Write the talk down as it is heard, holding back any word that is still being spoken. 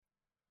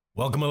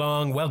Welcome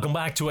along, welcome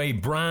back to a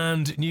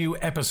brand new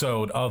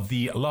episode of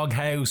the Log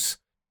House,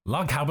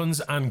 Log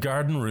Cabins and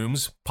Garden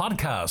Rooms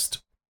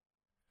podcast.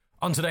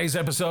 On today's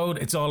episode,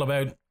 it's all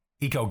about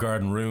eco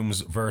garden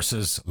rooms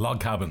versus log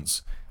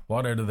cabins.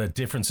 What are the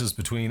differences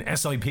between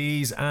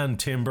SIPs and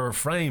timber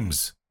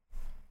frames?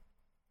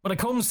 When it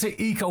comes to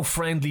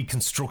eco-friendly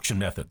construction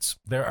methods,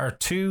 there are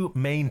two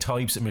main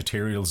types of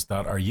materials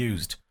that are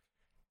used: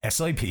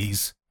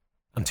 SIPs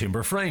and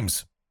timber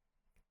frames.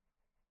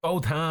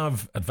 Both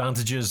have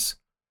advantages,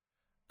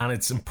 and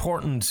it's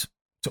important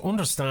to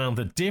understand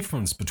the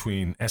difference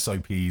between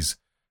SIPs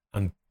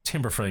and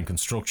timber frame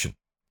construction.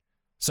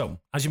 So,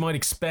 as you might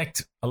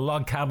expect, a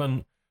log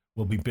cabin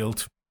will be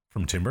built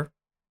from timber.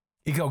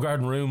 Eco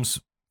garden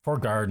rooms for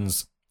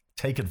gardens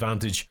take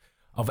advantage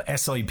of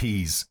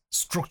SIPs,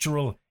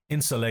 structural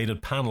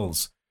insulated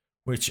panels,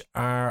 which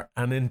are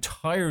an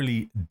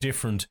entirely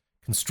different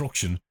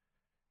construction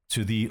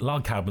to the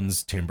log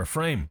cabin's timber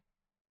frame.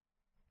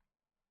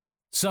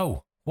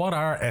 So, what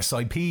are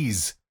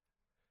SIPs?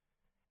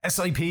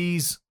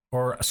 SIPs,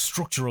 or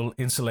structural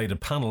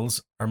insulated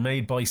panels, are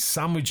made by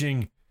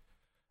sandwiching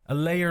a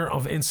layer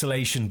of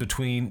insulation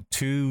between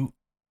two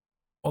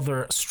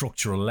other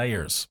structural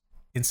layers.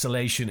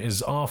 Insulation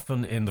is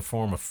often in the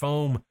form of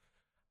foam,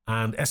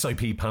 and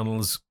SIP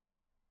panels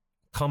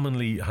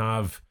commonly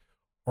have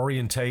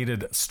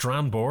orientated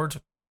strand board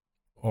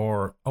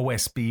or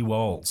OSB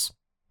walls.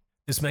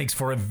 This makes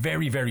for a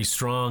very, very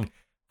strong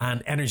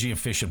and energy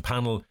efficient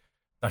panel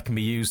that can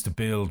be used to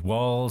build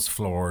walls,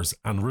 floors,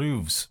 and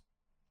roofs.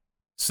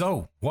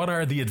 So, what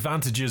are the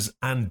advantages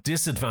and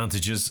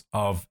disadvantages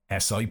of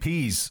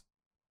SIPs?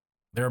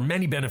 There are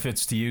many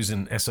benefits to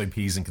using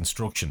SIPs in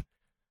construction,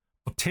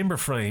 but timber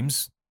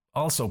frames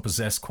also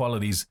possess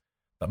qualities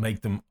that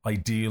make them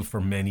ideal for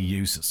many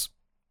uses.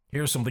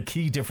 Here are some of the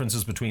key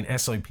differences between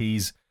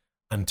SIPs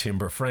and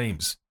timber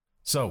frames.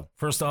 So,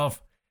 first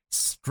off,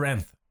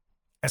 strength.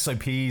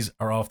 SIPs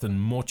are often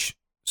much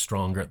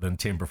stronger than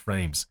timber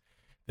frames.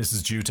 This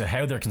is due to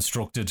how they're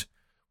constructed,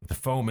 with the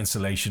foam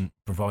insulation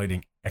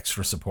providing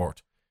extra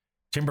support.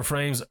 Timber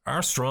frames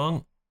are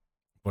strong,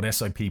 but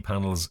SIP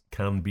panels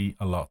can be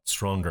a lot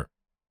stronger.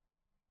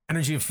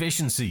 Energy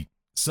efficiency.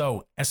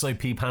 So,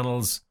 SIP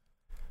panels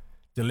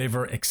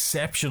deliver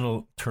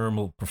exceptional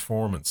thermal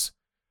performance.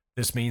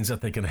 This means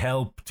that they can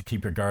help to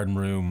keep your garden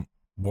room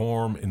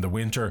warm in the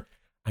winter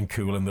and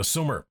cool in the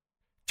summer.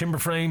 Timber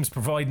frames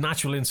provide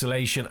natural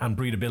insulation and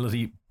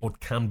breathability, but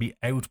can be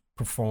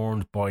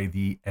outperformed by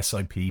the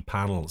SIP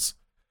panels.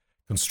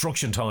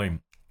 Construction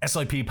time.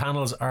 SIP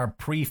panels are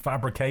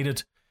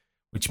prefabricated,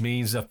 which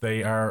means that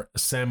they are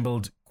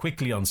assembled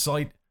quickly on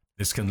site.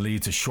 This can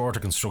lead to shorter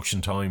construction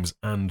times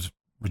and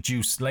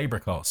reduced labour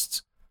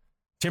costs.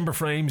 Timber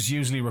frames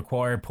usually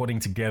require putting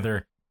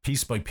together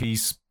piece by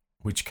piece,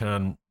 which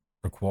can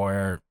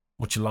require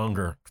much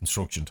longer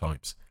construction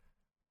times.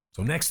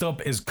 So next up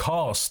is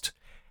cost.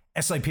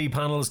 SIP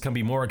panels can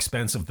be more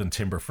expensive than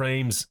timber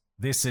frames.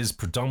 This is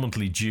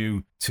predominantly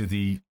due to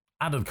the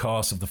added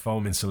cost of the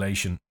foam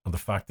insulation and the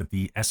fact that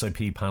the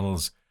SIP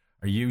panels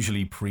are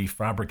usually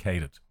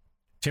prefabricated.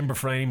 Timber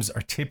frames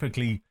are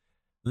typically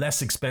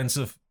less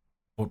expensive,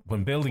 but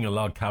when building a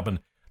log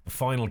cabin, the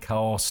final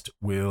cost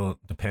will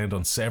depend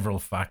on several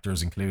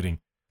factors,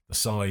 including the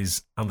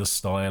size and the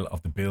style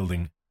of the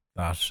building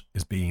that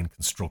is being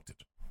constructed.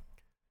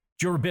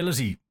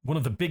 Durability. One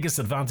of the biggest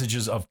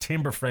advantages of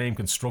timber frame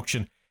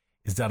construction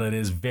is that it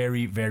is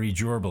very, very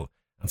durable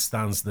and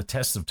stands the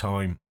test of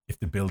time if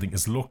the building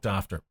is looked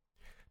after.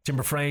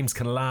 Timber frames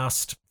can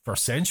last for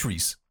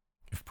centuries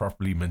if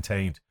properly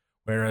maintained,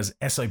 whereas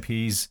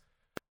SIPs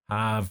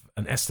have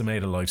an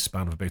estimated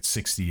lifespan of about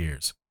 60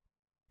 years.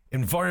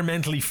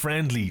 Environmentally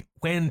friendly.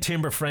 When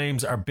timber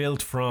frames are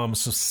built from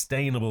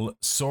sustainable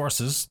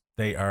sources,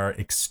 they are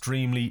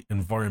extremely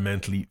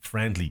environmentally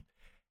friendly.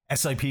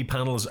 SIP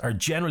panels are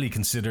generally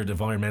considered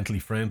environmentally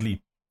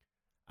friendly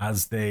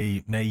as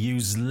they may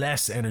use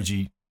less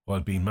energy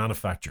while being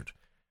manufactured,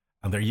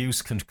 and their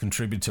use can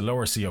contribute to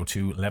lower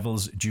CO2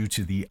 levels due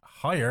to the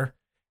higher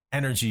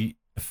energy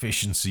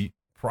efficiency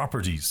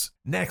properties.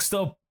 Next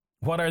up,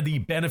 what are the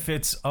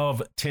benefits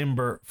of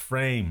timber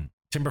frame?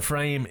 Timber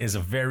frame is a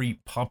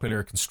very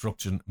popular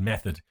construction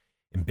method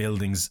in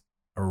buildings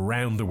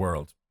around the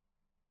world.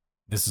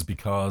 This is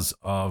because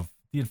of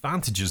the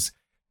advantages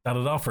that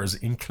it offers,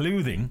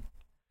 including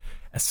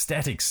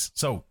aesthetics.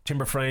 So,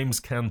 timber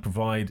frames can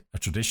provide a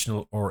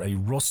traditional or a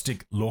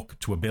rustic look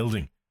to a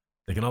building.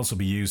 They can also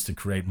be used to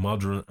create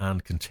modern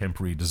and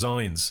contemporary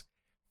designs.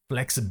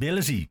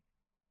 Flexibility.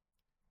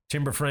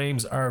 Timber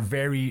frames are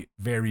very,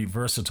 very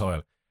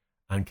versatile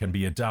and can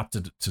be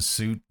adapted to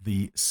suit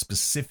the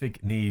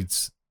specific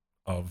needs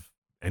of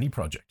any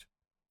project.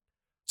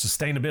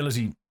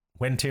 Sustainability.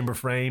 When timber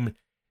frame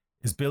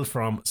is built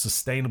from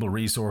sustainable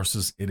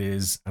resources, it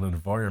is an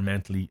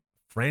environmentally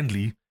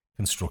friendly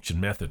construction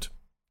method.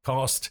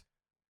 Cost.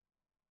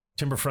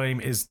 Timber frame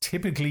is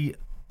typically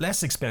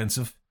less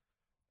expensive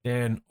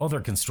than other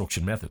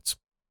construction methods.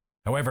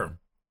 However,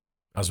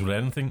 as with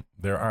anything,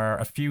 there are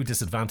a few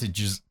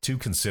disadvantages to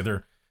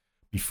consider,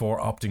 before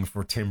opting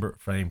for timber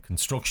frame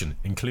construction,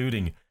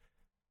 including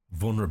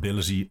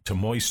vulnerability to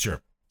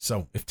moisture.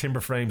 So if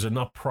timber frames are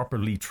not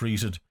properly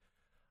treated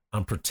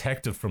and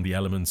protected from the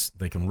elements,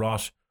 they can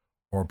rot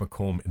or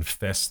become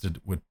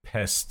infested with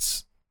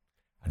pests.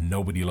 And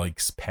nobody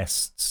likes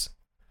pests.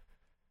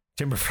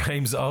 Timber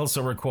frames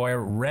also require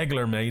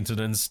regular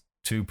maintenance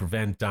to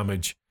prevent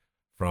damage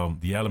from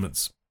the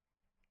elements.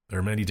 There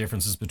are many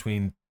differences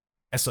between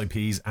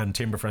SIPs and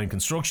timber frame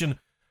construction,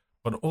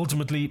 but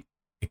ultimately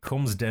it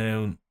comes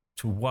down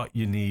to what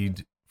you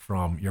need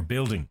from your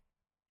building.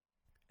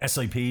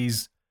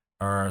 SIPs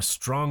are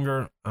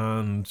stronger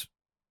and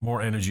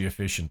more energy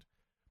efficient,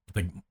 but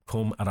they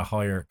come at a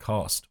higher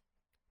cost.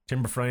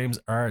 Timber frames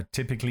are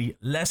typically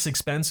less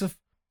expensive,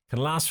 can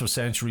last for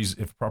centuries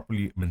if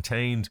properly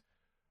maintained,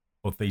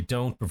 but they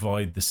don't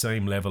provide the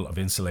same level of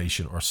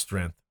insulation or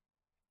strength.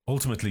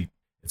 Ultimately,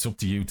 it's up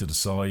to you to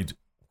decide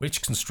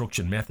which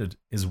construction method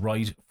is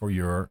right for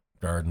your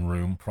garden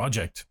room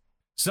project.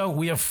 So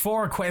we have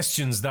 4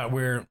 questions that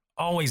we're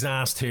always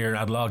asked here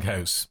at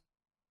Loghouse,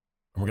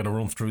 and we're going to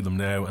run through them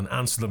now and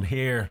answer them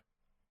here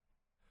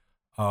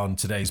on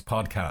today's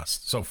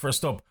podcast. So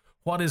first up,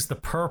 what is the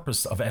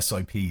purpose of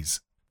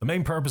SIPs? The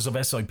main purpose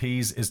of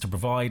SIPs is to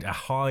provide a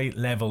high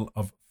level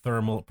of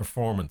thermal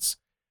performance.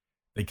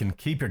 They can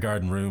keep your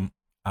garden room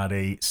at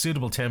a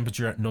suitable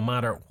temperature no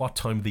matter what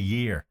time of the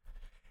year.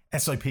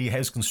 SIP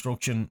house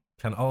construction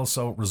can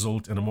also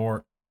result in a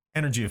more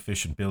energy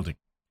efficient building.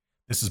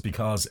 This is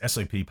because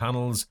SIP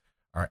panels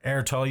are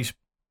airtight,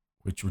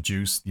 which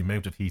reduce the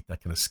amount of heat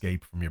that can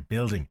escape from your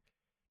building.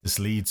 This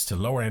leads to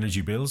lower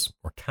energy bills,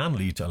 or can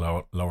lead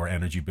to lower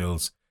energy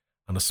bills,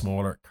 and a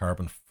smaller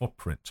carbon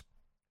footprint.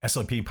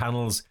 SIP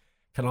panels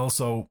can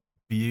also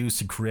be used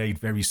to create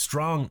very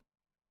strong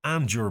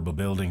and durable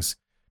buildings.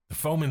 The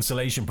foam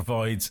insulation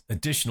provides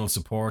additional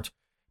support,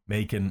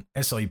 making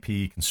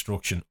SIP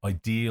construction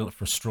ideal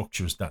for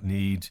structures that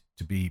need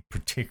to be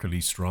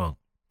particularly strong.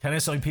 Can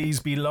SIPs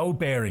be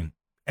load-bearing?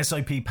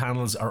 SIP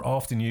panels are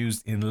often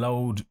used in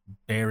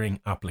load-bearing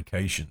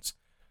applications.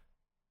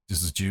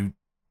 This is due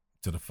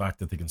to the fact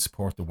that they can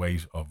support the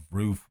weight of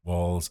roof,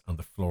 walls, and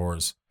the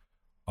floors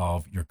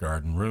of your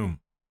garden room.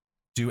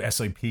 Do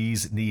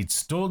SIPs need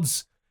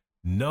studs?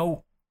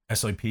 No,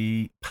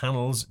 SIP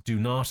panels do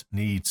not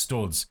need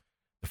studs.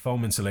 The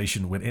foam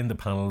insulation within the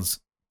panels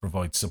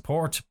provides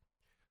support,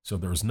 so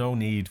there is no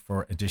need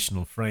for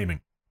additional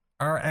framing.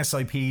 Are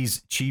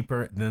SIPs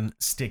cheaper than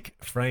stick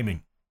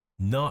framing?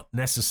 Not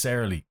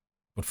necessarily,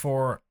 but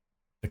for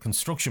the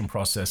construction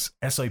process,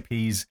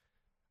 SIPs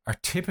are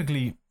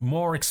typically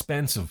more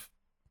expensive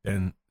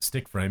than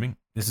stick framing.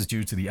 This is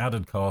due to the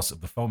added cost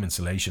of the foam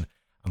insulation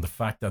and the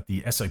fact that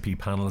the SIP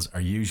panels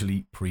are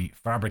usually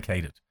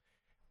prefabricated.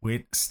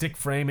 With stick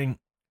framing,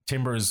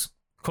 timber is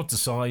cut to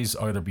size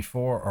either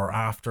before or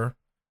after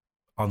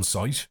on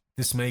site.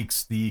 This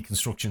makes the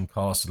construction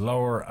cost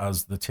lower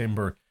as the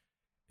timber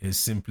is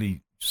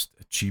simply just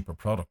a cheaper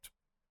product.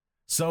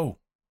 So,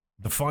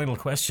 the final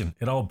question,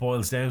 it all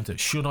boils down to,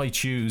 should I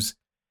choose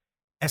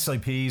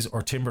SIPs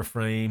or timber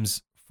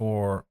frames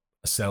for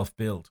a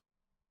self-build?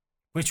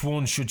 Which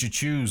one should you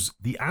choose?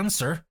 The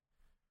answer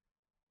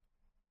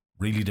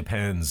really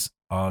depends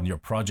on your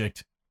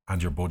project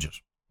and your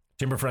budget.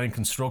 Timber frame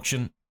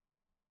construction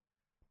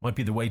might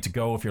be the way to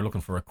go if you're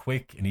looking for a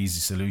quick and easy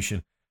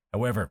solution.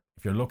 However,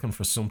 if you're looking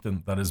for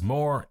something that is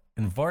more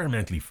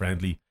environmentally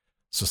friendly,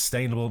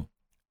 sustainable,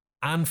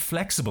 and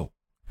flexible,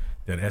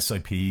 then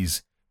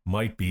SIPs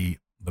might be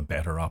the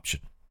better option.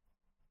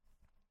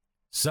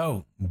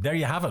 So, there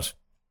you have it.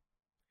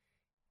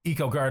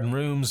 Eco garden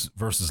rooms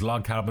versus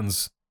log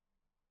cabins,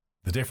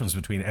 the difference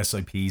between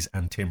SIPs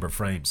and timber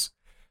frames.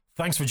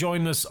 Thanks for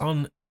joining us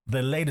on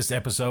the latest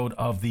episode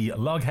of the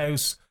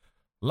Loghouse,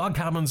 Log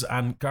Cabins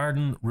and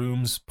Garden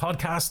Rooms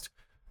podcast.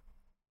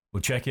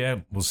 We'll check you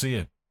out. We'll see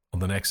you on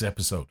the next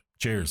episode.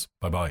 Cheers.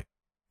 Bye-bye.